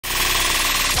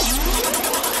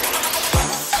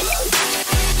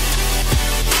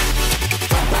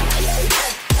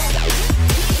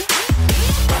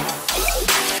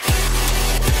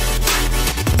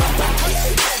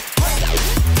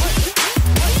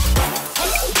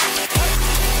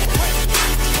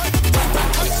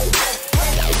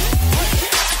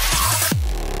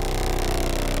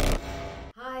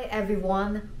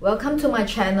everyone, welcome to my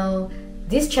channel.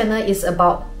 This channel is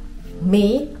about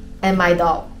me and my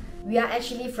dog. We are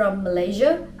actually from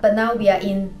Malaysia, but now we are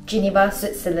in Geneva,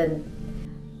 Switzerland.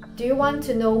 Do you want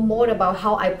to know more about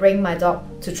how I bring my dog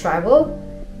to travel?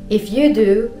 If you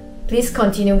do, please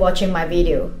continue watching my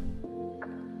video.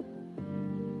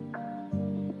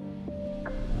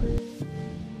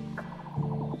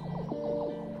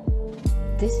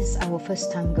 This is our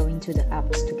first time going to the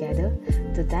Alps together.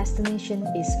 The destination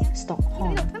is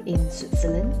Stockhorn in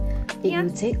Switzerland. It will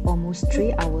take almost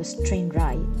 3 hours train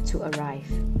ride to arrive.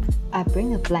 I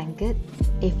bring a blanket.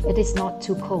 If it is not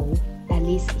too cold, at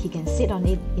least he can sit on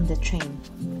it in the train.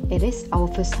 It is our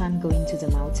first time going to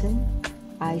the mountain.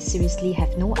 I seriously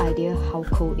have no idea how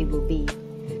cold it will be.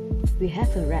 We have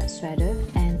a red sweater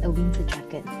and a winter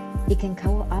jacket. It can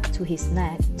cover up to his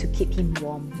neck to keep him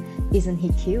warm. Isn't he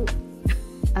cute?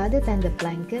 Other than the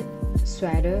blanket,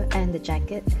 sweater and the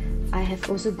jacket, I have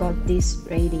also got this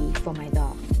ready for my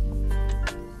dog.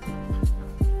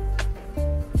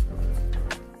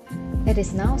 It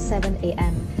is now 7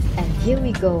 AM and here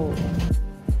we go.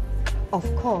 Of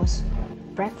course,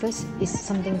 breakfast is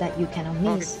something that you cannot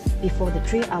miss before the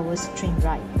 3 hours train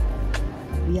ride.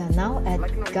 We are now at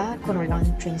Gare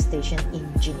Conakry train station in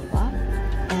Geneva,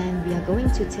 and we are going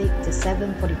to take the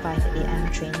 7:45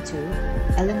 AM train to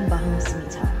Alpine.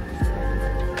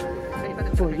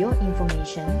 For your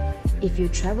information, if you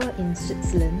travel in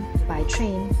Switzerland by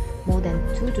train more than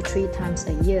 2 to 3 times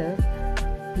a year,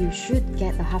 you should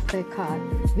get a half-fare card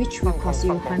which will cost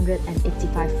you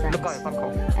 185 francs,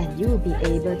 and you will be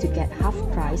able to get half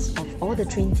price of all the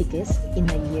train tickets in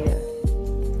a year.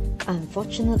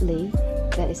 Unfortunately,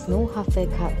 there is no half-fare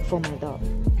card for my dog,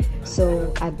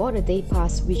 so I bought a day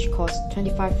pass which costs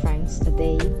 25 francs a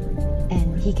day,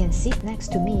 and he can sit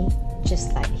next to me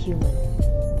just like human.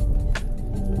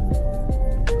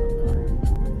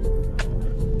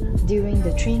 During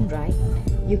the train ride,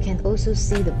 you can also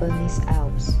see the Bernese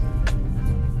Alps.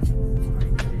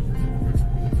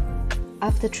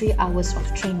 After 3 hours of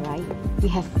train ride, we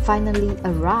have finally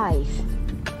arrived.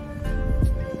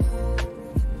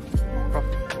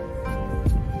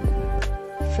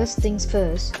 First things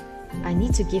first, I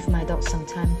need to give my dog some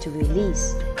time to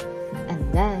release, and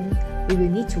then we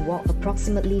will need to walk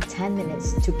approximately 10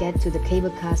 minutes to get to the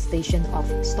cable car station of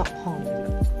Stockhorn.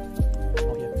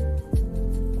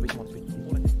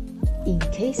 In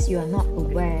case you are not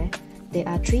aware, there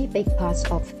are 3 big parts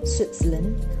of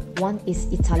Switzerland. One is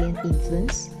Italian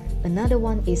influence, another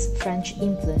one is French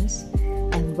influence,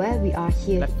 and where we are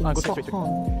here in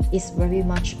Stockholm is very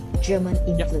much German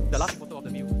influence.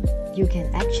 You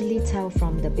can actually tell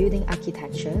from the building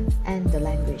architecture and the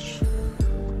language.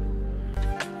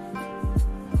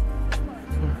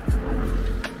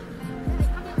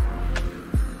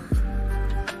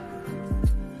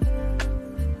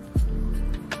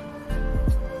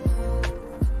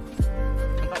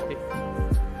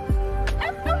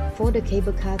 For the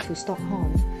cable car to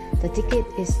Stockholm, the ticket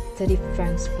is 30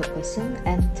 francs per person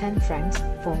and 10 francs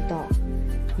for a dog.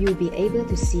 You'll be able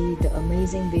to see the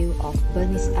amazing view of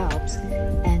Bernese Alps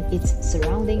and its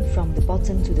surrounding from the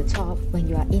bottom to the top when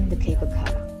you are in the cable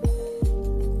car.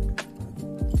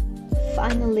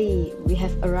 Finally, we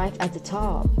have arrived at the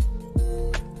top.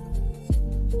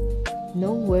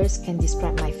 No words can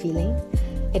describe my feeling.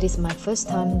 It is my first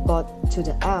time got to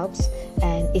the Alps,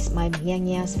 and it's my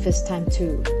Nyanya's first time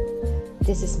too.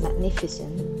 This is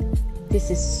magnificent. This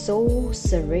is so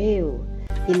surreal.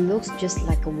 It looks just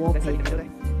like a wallpaper.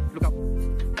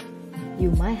 You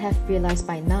might have realized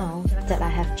by now that I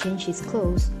have changed his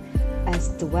clothes,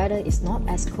 as the weather is not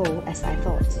as cold as I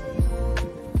thought.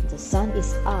 The sun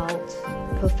is out,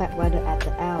 perfect weather at the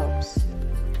Alps.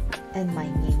 And my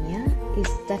Nyanya is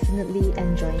definitely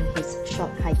enjoying his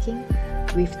short hiking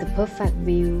with the perfect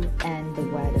view and the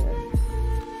weather.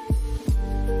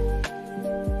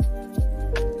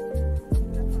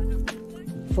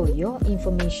 For your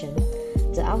information,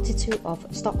 the altitude of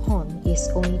Stockhorn is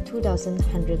only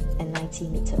 2,190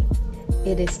 meters.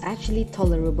 It is actually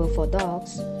tolerable for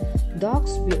dogs.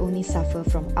 Dogs will only suffer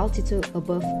from altitude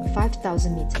above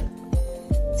 5,000 meters.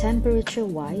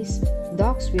 Temperature-wise,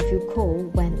 dogs will feel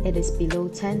cold when it is below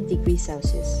 10 degrees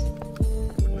Celsius.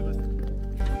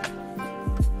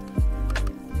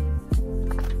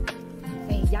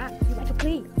 Hey, yeah, you like to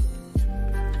play.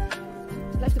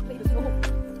 You like to play the snow.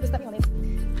 Just step on it.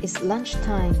 It's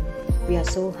lunchtime. We are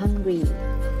so hungry.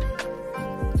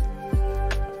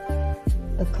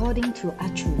 According to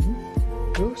Achun,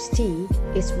 roast tea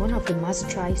is one of the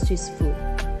must-try Swiss food.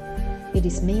 It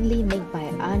is mainly made by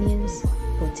onions,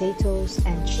 potatoes,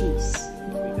 and cheese.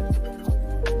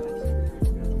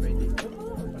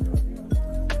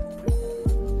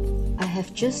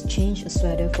 just changed a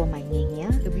sweater for my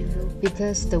Nenia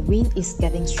because the wind is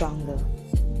getting stronger.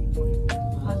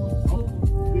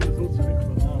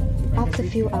 After a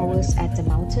few hours at the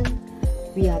mountain,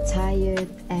 we are tired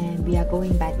and we are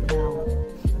going back now.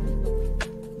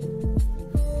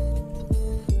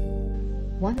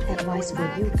 One advice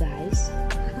for you guys,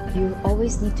 you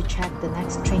always need to check the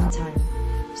next train time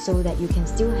so that you can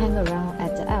still hang around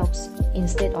at the Alps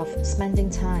instead of spending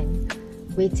time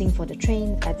waiting for the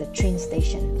train at the train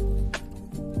station.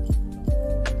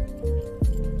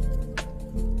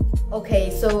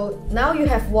 Okay, so now you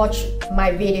have watched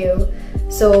my video,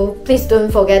 so please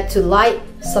don't forget to like,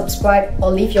 subscribe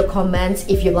or leave your comments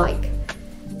if you like.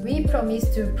 We promise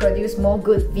to produce more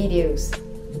good videos.